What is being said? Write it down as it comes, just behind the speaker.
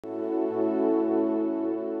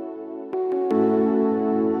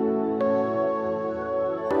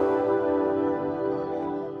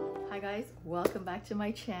welcome back to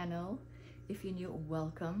my channel. If you're new,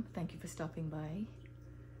 welcome. Thank you for stopping by.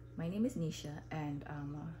 My name is Nisha and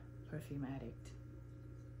I'm a perfume addict.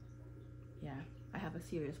 Yeah, I have a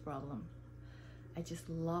serious problem. I just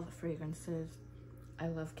love fragrances. I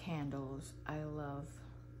love candles. I love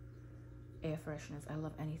air fresheners. I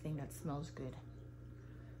love anything that smells good.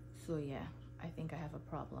 So yeah, I think I have a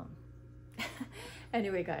problem.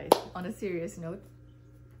 Anyway guys, on a serious note,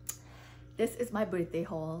 this is my birthday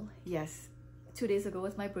haul. Yes, 2 days ago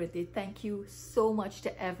was my birthday. Thank you so much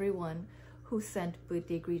to everyone who sent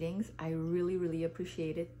birthday greetings. I really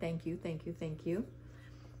appreciate it. Thank you, thank you, thank you.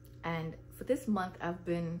 And for this month, I've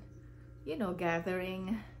been, you know,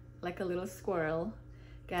 gathering like a little squirrel,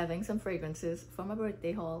 gathering some fragrances for my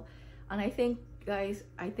birthday haul. And I think, guys,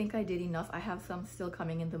 I think I did enough. I have some still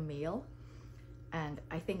coming in the mail. And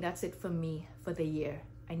I think that's it for me for the year.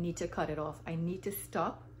 I need to cut it off. I need to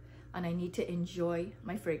stop and I need to enjoy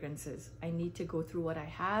my fragrances. I need to go through what I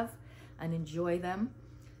have and enjoy them.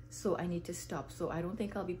 So I need to stop. So I don't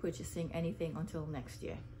think I'll be purchasing anything until next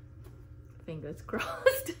year. Fingers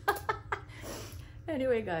crossed.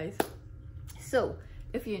 Anyway, guys. So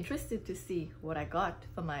if you're interested to see what I got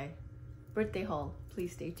for my birthday haul,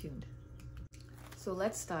 please stay tuned. So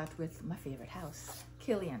let's start with my favorite house,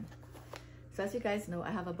 Kilian. So as you guys know,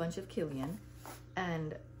 I have a bunch of Kilian,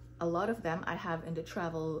 and a lot of them I have in the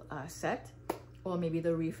travel set or maybe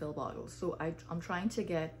the refill bottles. So I'm trying to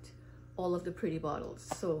get all of the pretty bottles.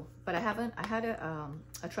 So, but I had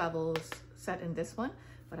a travel set in this one,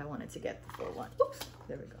 but I wanted to get the full one. Oops,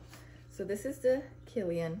 there we go. So this is the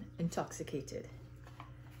Kilian Intoxicated.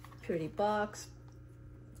 Pretty box.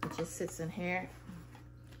 It just sits in here.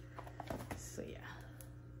 So yeah,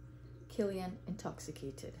 Kilian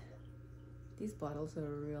Intoxicated. These bottles are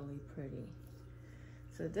really pretty.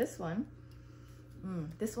 So this one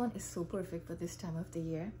is so perfect for this time of the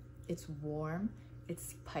year. It's warm, it's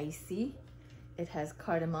spicy, it has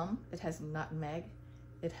cardamom, it has nutmeg,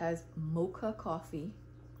 it has mocha coffee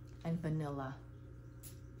and vanilla.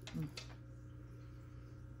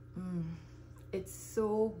 It's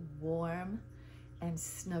so warm and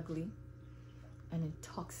snuggly and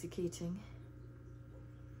intoxicating.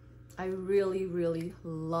 I really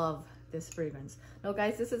love this fragrance. Now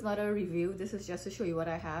guys, this is not a review. This is just to show you what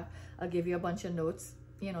I have. I'll give you a bunch of notes,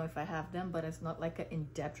 you know, if I have them, but it's not like an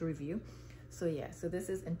in-depth review. So yeah, so this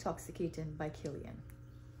is Intoxicating by Kilian.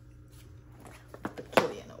 Put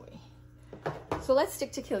Kilian away. So let's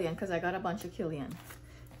stick to Kilian because I got a bunch of Kilian.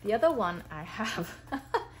 The other one I have,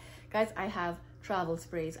 guys, I have travel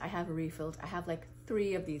sprays. I have refills. I have like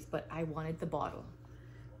 3 of these, but I wanted the bottle.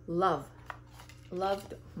 Love,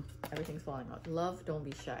 everything's falling out. Love, don't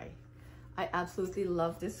be shy. I absolutely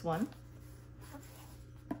love this one.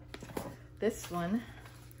 This one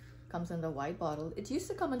comes in the white bottle. It used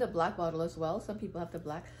to come in the black bottle as well. Some people have the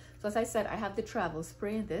black. So as I said, I have the travel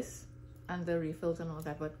spray in this and the refills and all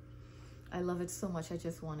that, but I love it so much. I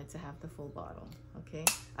just wanted to have the full bottle, okay?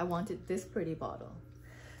 I wanted this pretty bottle.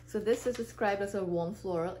 So this is described as a warm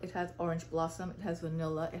floral. It has orange blossom, it has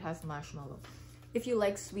vanilla, it has marshmallow. If you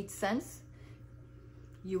like sweet scents,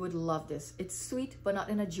 you would love this. It's sweet, but not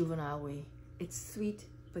in a juvenile way. It's sweet,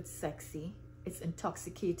 but sexy. It's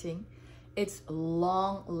intoxicating. It's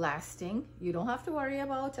long lasting. You don't have to worry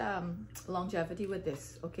about longevity with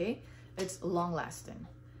this, okay? It's long lasting.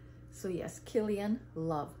 So yes, Kilian,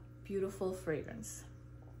 love. Beautiful fragrance.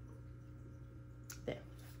 There.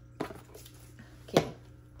 Okay.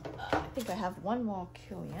 I think I have one more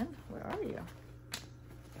Kilian. Where are you?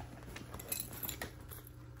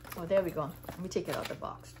 Oh, there we go. Let me take it out of the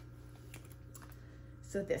box.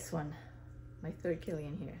 So this one, my 3rd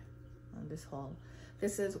Kilian here on this haul.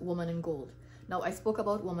 This is Woman in Gold. Now, I spoke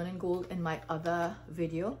about Woman in Gold in my other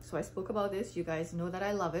video. So I spoke about this. You guys know that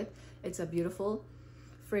I love it. It's a beautiful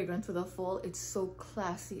fragrance for the fall. It's so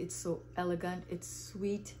classy. It's so elegant. It's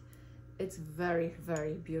sweet. It's very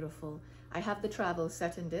beautiful. I have the travel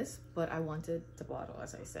set in this, but I wanted the bottle,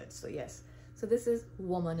 as I said. So yes. So this is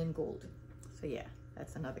Woman in Gold. So yeah.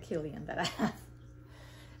 That's another Kilian that I have.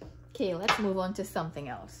 Okay, let's move on to something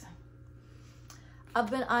else. I've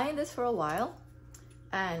been eyeing this for a while,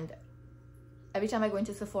 and every time I go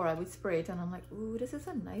into Sephora, I would spray it, and I'm like, ooh, this is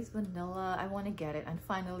a nice vanilla. I want to get it. And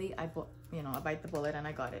finally, I bought, you know, I bite the bullet and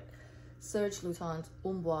I got it. Serge Lutens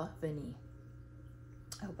Bois Vanille.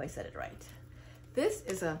 I hope I said it right. This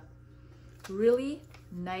is a really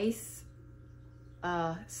nice,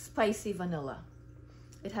 spicy vanilla.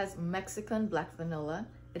 It has Mexican black vanilla.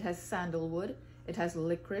 It has sandalwood. It has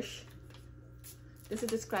licorice. This is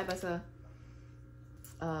described as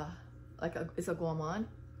it's a gourmand,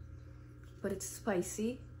 but it's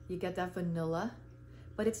spicy. You get that vanilla,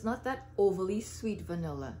 but it's not that overly sweet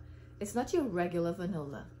vanilla. It's not your regular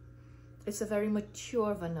vanilla. It's a very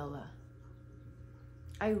mature vanilla.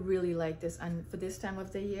 I really like this, and for this time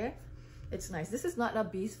of the year, it's nice. This is not a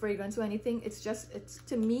beast fragrance or anything. It's just, it's,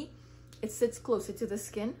 to me, it sits closer to the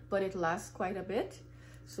skin, but it lasts quite a bit.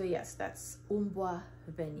 So yes, that's Un Bois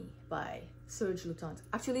Veni by Serge Lutens.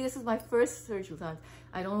 Actually, this is my first Serge Lutens.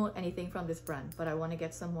 I don't know anything from this brand, but I want to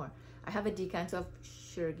get some more. I have a decanter of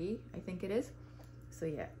Chergy, I think it is. So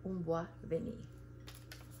yeah, Un Bois Veni.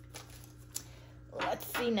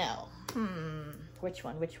 Let's see now. Which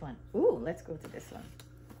one? Ooh, let's go to this one.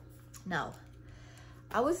 Now,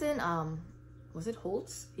 I was in, was it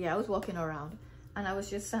Holt's? Yeah, I was walking around and I was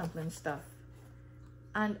just sampling stuff.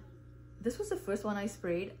 And this was the first one I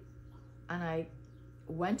sprayed, and I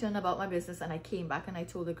went on about my business, and I came back and I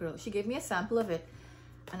told the girl, she gave me a sample of it,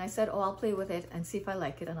 and I said, oh, I'll play with it and see if I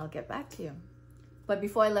like it and I'll get back to you. But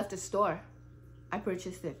before I left the store, I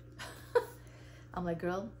purchased it. I'm like,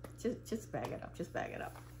 girl, just bag it up, just bag it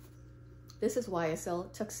up. This is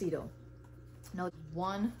YSL Tuxedo. Now,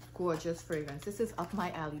 one gorgeous fragrance. This is up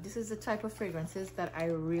my alley. This is the type of fragrances that I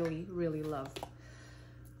really, really love.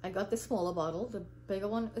 I got the smaller bottle. The bigger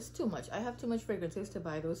one is too much. I have too much fragrances to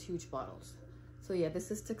buy those huge bottles. So yeah, this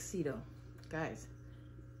is Tuxedo. Guys,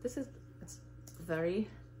 this is, it's very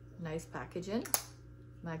nice packaging.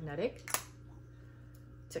 Magnetic.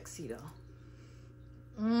 Tuxedo.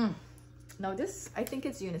 Now this, I think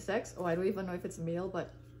it's unisex. Oh, I don't even know if it's male,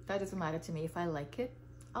 but that doesn't matter to me. If I like it,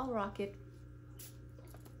 I'll rock it.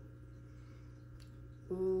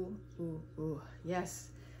 Ooh, ooh, ooh. Yes.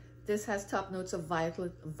 This has top notes of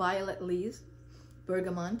violet leaves,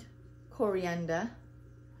 bergamot, coriander.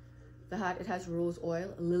 The heart, it has rose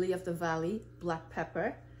oil, lily of the valley, black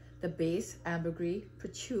pepper. The base, ambergris,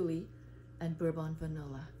 patchouli, and bourbon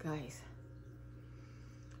vanilla. Guys,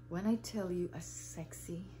 when I tell you a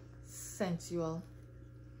sexy, sensual,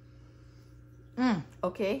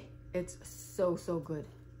 okay, it's so, so good.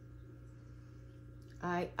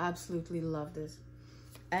 I absolutely love this.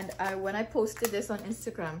 And when I posted this on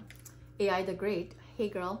Instagram, AI the Great, hey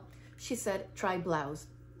girl, she said, try blouse.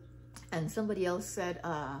 And somebody else said,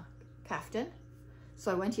 kaftan. So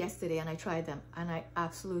I went yesterday and I tried them, and I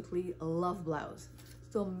absolutely love blouse.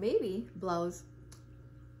 So maybe blouse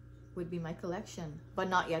would be my collection, but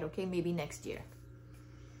not yet, okay? Maybe next year.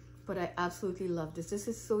 But I absolutely love this. This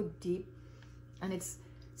is so deep and it's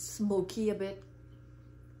smoky a bit.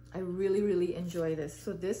 I really, really enjoy this.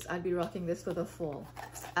 So this, I'd be rocking this for the fall.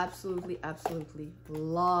 Absolutely, absolutely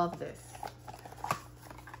love this.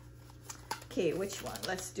 Okay, which one?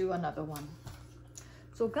 Let's do another one.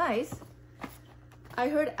 So guys, I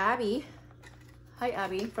heard Abby, hi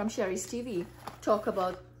Abby, from Sherry's TV, talk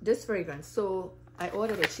about this fragrance. So I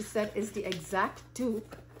ordered it. She said it's the exact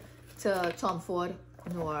dupe to Tom Ford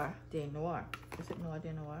Noir de Noir. Is it Noir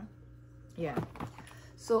de Noir? Yeah.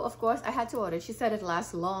 So of course I had to order it. She said it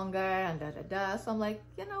lasts longer and da-da-da. So I'm like,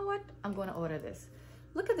 you know what? I'm going to order this.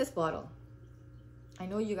 Look at this bottle. I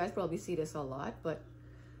know you guys probably see this a lot, but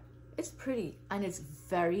it's pretty and it's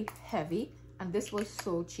very heavy. And this was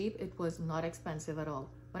so cheap. It was not expensive at all.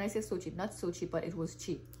 When I say so cheap, not so cheap, but it was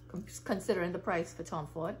cheap considering the price for Tom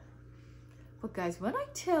Ford. But guys, when I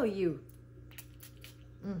tell you,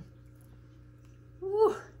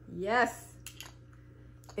 ooh, yes,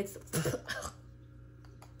 it's,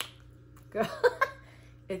 girl,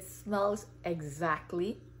 it smells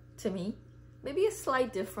exactly to me. Maybe a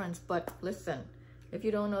slight difference, but listen, if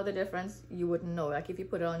you don't know the difference, you wouldn't know. Like if you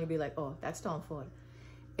put it on, you'd be like, oh, that's Tom Ford.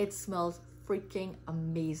 It smells freaking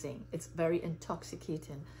amazing. It's very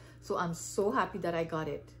intoxicating. So I'm so happy that I got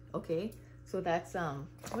it. Okay, so that's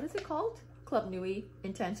what is it called? Club Nuit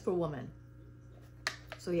Intense for Women.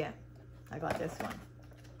 So yeah, I got this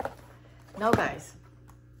one. Now guys,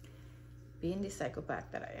 being the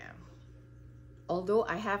psychopath that I am, although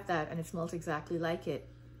I have that and it smells exactly like it,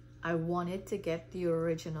 I wanted to get the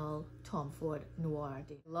original Tom Ford Noir. I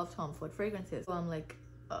love Tom Ford fragrances. So I'm like,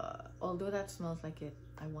 although that smells like it,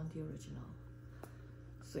 I want the original.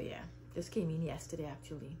 So yeah, this came in yesterday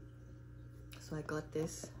actually. So I got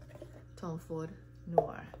this Tom Ford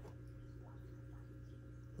Noir.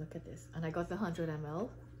 Look at this. And I got the 100 ml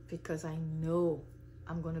because I know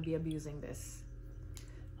I'm going to be abusing this.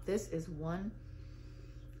 This is one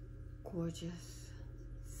gorgeous,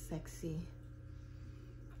 sexy.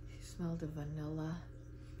 You smell the vanilla.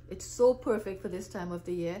 It's so perfect for this time of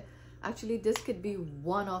the year. Actually, this could be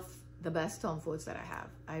one of the best Tom Fords that I have.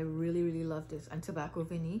 I really, really love this. And Tobacco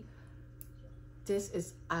Vinny. This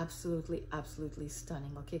is absolutely, absolutely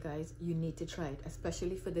stunning. Okay, guys, you need to try it,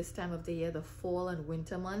 especially for this time of the year, the fall and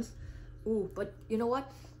winter months. Ooh, but you know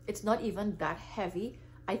what? It's not even that heavy.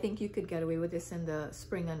 I think you could get away with this in the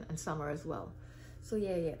spring and summer as well. So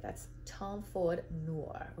yeah, that's Tom Ford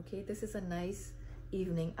Noir. Okay, this is a nice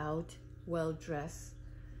evening out, well dressed,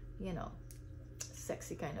 you know,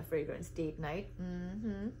 sexy kind of fragrance, date night.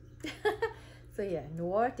 So yeah,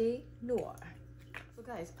 Noir de Noir. So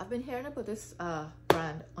guys, I've been hearing about this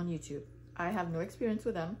brand on YouTube. I have no experience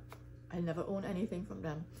with them. I never own anything from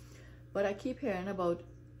them, but I keep hearing about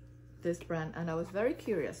this brand and I was very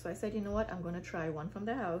curious. So I said, you know what, I'm gonna try one from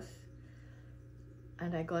the house.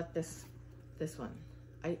 And I got this one.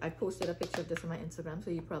 I posted a picture of this on my Instagram,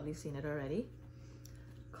 so you've probably seen it already.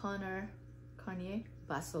 Carnier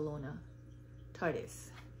Barcelona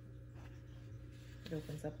Tardes. It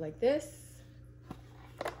opens up like this,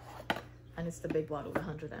 and it's the big bottle,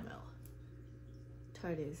 100 ml.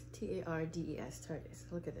 Tardes, T-A-R-D-E-S, Tardes.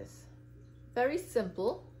 Look at this. Very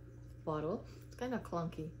simple bottle. It's kind of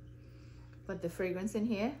clunky, but the fragrance in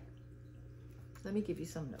here, let me give you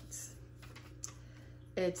some notes.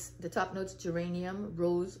 It's the top notes: geranium,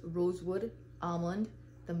 rose, rosewood, almond.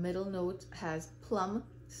 The middle note has plum,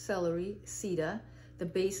 celery, cedar. The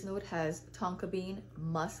base note has tonka bean,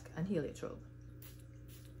 musk, and heliotrope.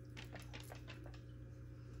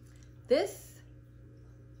 This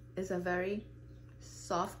is a very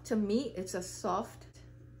soft, to me, it's a soft,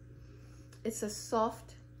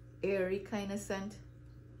 airy kind of scent.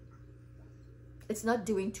 It's not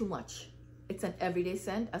doing too much. It's an everyday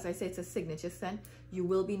scent. As I say, it's a signature scent. You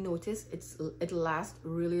will be noticed. It lasts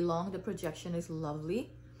really long. The projection is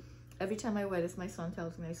lovely. Every time I wear this, my son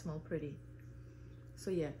tells me I smell pretty.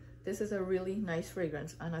 So yeah, this is a really nice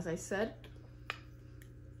fragrance. And as I said,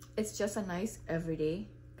 it's just a nice everyday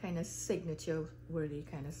kind of signature worthy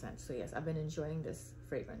kind of scent. So yes, I've been enjoying this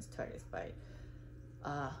fragrance, Tardes by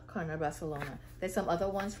Carnier Barcelona. There's some other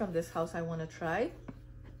ones from this house I want to try.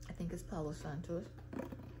 I think it's Palo Santos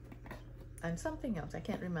and something else, I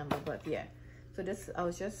can't remember, but yeah. So this, I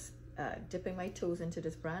was just dipping my toes into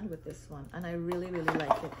this brand with this one, and I really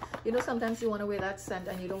like it. You know, sometimes you want to wear that scent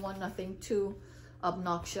and you don't want nothing too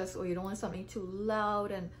obnoxious, or you don't want something too loud,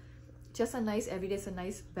 and just a nice everyday, it's a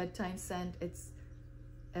nice bedtime scent. It's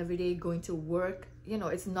everyday going to work, you know,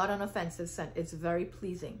 it's not an offensive scent. It's very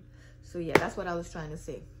pleasing. So yeah, that's what I was trying to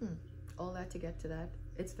say. All that to get to that.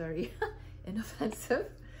 It's very inoffensive.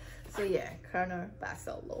 So yeah, Carnier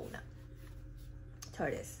Barcelona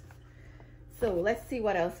Tardes. So let's see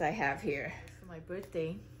what else I have here. For my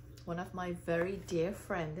birthday, one of my very dear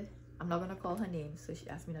friend, I'm not gonna call her name, so she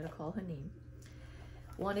asked me not to call her name,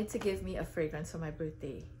 wanted to give me a fragrance for my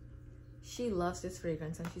birthday. She loves this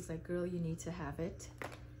fragrance and she's like, girl, you need to have it.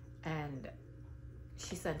 And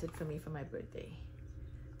she sent it for me for my birthday.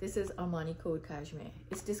 This is Armani Code Cashmere.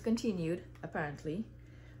 It's discontinued apparently,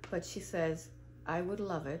 but she says, I would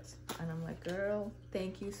love it. And I'm like, girl,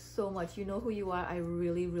 thank you so much. You know who you are. I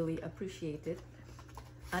really appreciate it.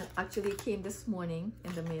 And actually it came this morning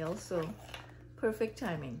in the mail, so perfect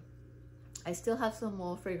timing. I still have some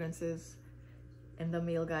more fragrances in the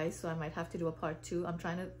mail, guys, so I might have to do a part 2. I'm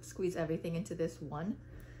trying to squeeze everything into this one.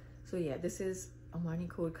 So yeah, this is Armani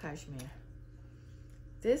Code Cashmere.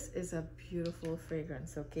 This is a beautiful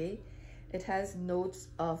fragrance, okay? It has notes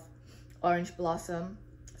of orange blossom,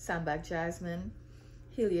 sambac jasmine,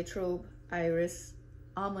 heliotrope, iris,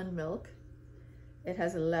 almond milk. It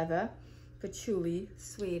has leather, patchouli,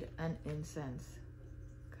 suede, and incense.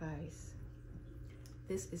 Guys,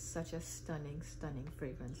 this is such a stunning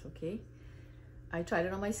fragrance, okay? I tried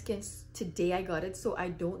it on my skin today. I got it, so I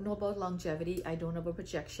don't know about longevity. I don't know about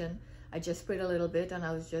projection. I just sprayed a little bit and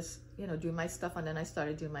I was just, you know, doing my stuff, and then I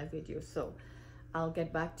started doing my videos. So I'll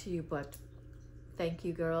get back to you, but thank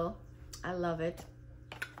you, girl. I love it.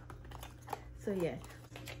 So yeah,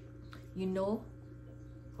 you know,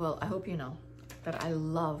 well, I hope you know that I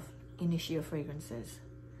love Initio fragrances.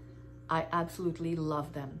 I absolutely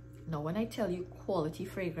love them. Now, when I tell you quality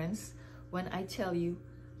fragrance, when I tell you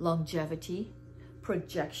longevity,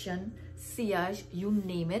 projection, sillage, you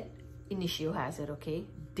name it, Initio has it, okay?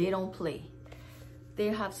 They don't play. They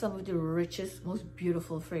have some of the richest, most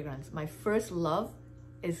beautiful fragrance. My first love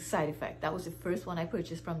is Side Effect. That was the first one I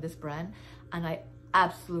purchased from this brand, and I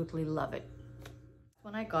absolutely love it.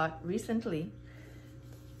 One I got recently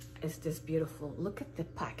is this beautiful. Look at the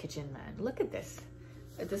packaging, man. Look at this.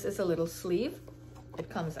 This is a little sleeve. It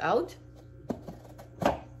comes out,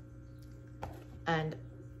 and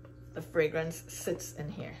the fragrance sits in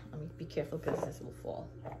here. Let me be careful because this will fall.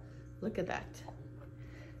 Look at that.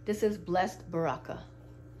 This is Blessed Baraka.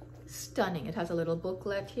 Stunning. It has a little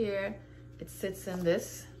booklet here. It sits in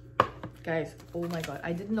this. Guys, oh my God,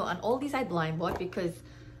 I didn't know. And all these I blind bought because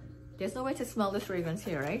there's no way to smell this fragrance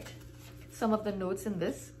here, right? some of the notes in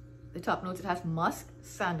this, the top notes, it has musk,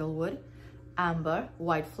 sandalwood, amber,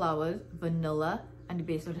 white flowers, vanilla, and the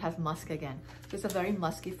base note it has musk again. So it's a very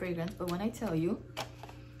musky fragrance. But when I tell you,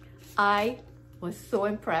 I was so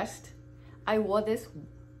impressed. I wore this,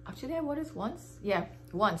 actually I wore this once. Yeah,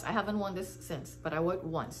 once. I haven't worn this since, but I wore it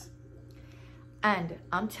once. And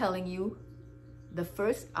I'm telling you, the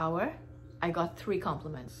first hour, I got 3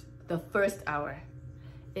 compliments. The first hour.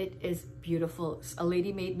 It is beautiful. A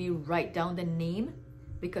lady made me write down the name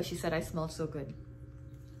because she said I smelled so good.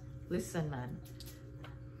 Listen, man.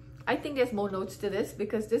 I think there's more notes to this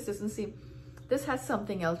because this doesn't seem, this has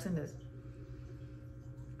something else in this.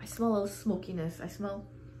 I smell a little smokiness. I smell,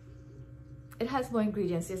 it has more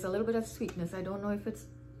ingredients. There's a little bit of sweetness. I don't know if it's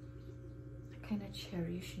a kind of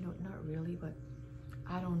cherryish note. Not really, but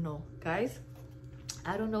I don't know. Guys,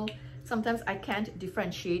 I don't know. Sometimes I can't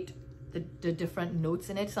differentiate the different notes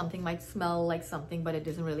in it. Something might smell like something, but it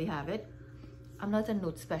doesn't really have it. I'm not a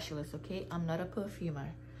note specialist, okay? I'm not a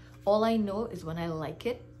perfumer. All I know is when I like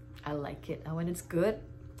it, I like it. And when it's good,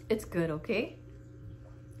 okay?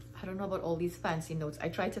 I don't know about all these fancy notes. I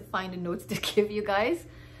try to find the notes to give you guys,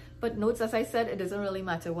 but notes, as I said, it doesn't really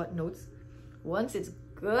matter what notes. Once it's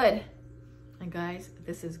good, and guys,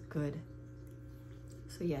 this is good.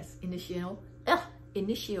 So yes,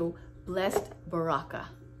 Initio Blessed Baraka.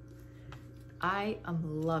 I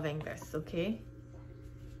am loving this, okay?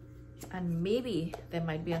 And maybe there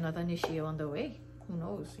might be another Initio on the way. Who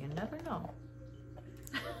knows? You never know.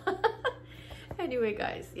 Anyway,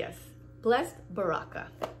 guys, yes. Blessed Baraka.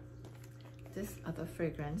 This other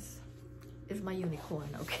fragrance is my unicorn,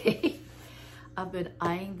 okay? I've been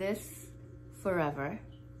eyeing this forever.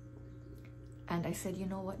 And I said, you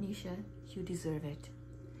know what, Nisha? You deserve it.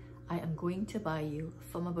 I am going to buy you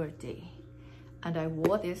for my birthday. And I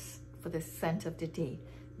wore this for the scent of the day.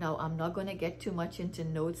 Now, I'm not going to get too much into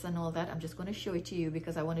notes and all that. I'm just going to show it to you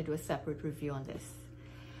because I want to do a separate review on this.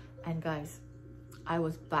 And guys, I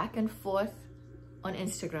was back and forth on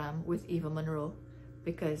Instagram with Eva Monroe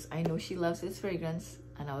because I know she loves this fragrance,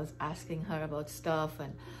 and I was asking her about stuff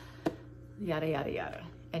and yada, yada, yada.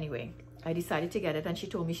 Anyway, I decided to get it, and she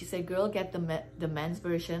told me, she said, girl, get the men's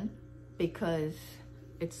version because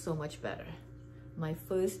it's so much better. My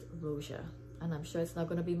first rosea, and I'm sure it's not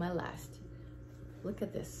going to be my last. Look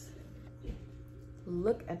at this.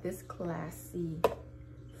 Look at this classy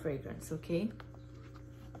fragrance, okay?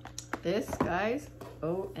 This, guys,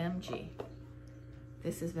 OMG.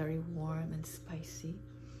 This is very warm and spicy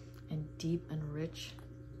and deep and rich.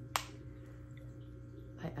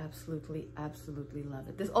 I absolutely, absolutely love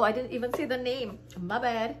it. This, oh, I didn't even say the name. My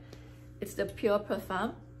bad. It's the Pure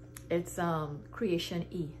Parfum. It's Creation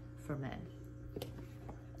E for men.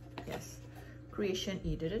 Yes, Creation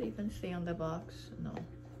E. Did it even say on the box? No.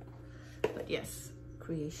 But yes,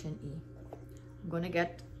 Creation E.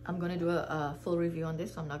 I'm gonna do a full review on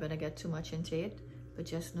this, so I'm not gonna get too much into it, but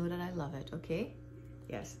just know that I love it, okay?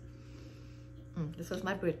 Yes. This was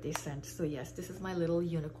my birthday scent, so yes, this is my little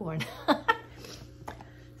unicorn.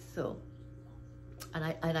 So,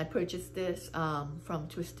 and I purchased this from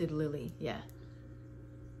Twisted Lily. Yeah.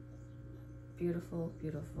 Beautiful,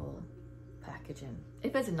 beautiful packaging.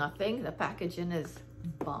 If it's nothing, the packaging is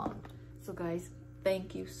bomb. So guys,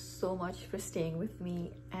 thank you so much for staying with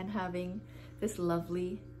me and having this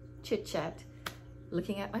lovely chit chat,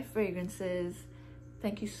 looking at my fragrances.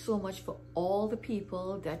 Thank you so much for all the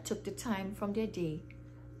people that took the time from their day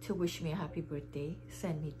to wish me a happy birthday,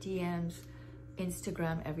 send me DMs,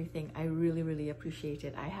 Instagram, everything. I really, really appreciate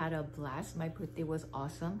it. I had a blast. My birthday was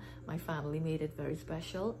awesome. My family made it very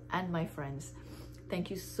special, and my friends. Thank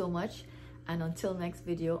you so much. And until next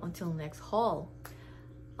video, until next haul,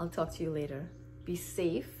 I'll talk to you later. Be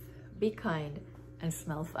safe, be kind, and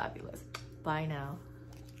smell fabulous. Bye now.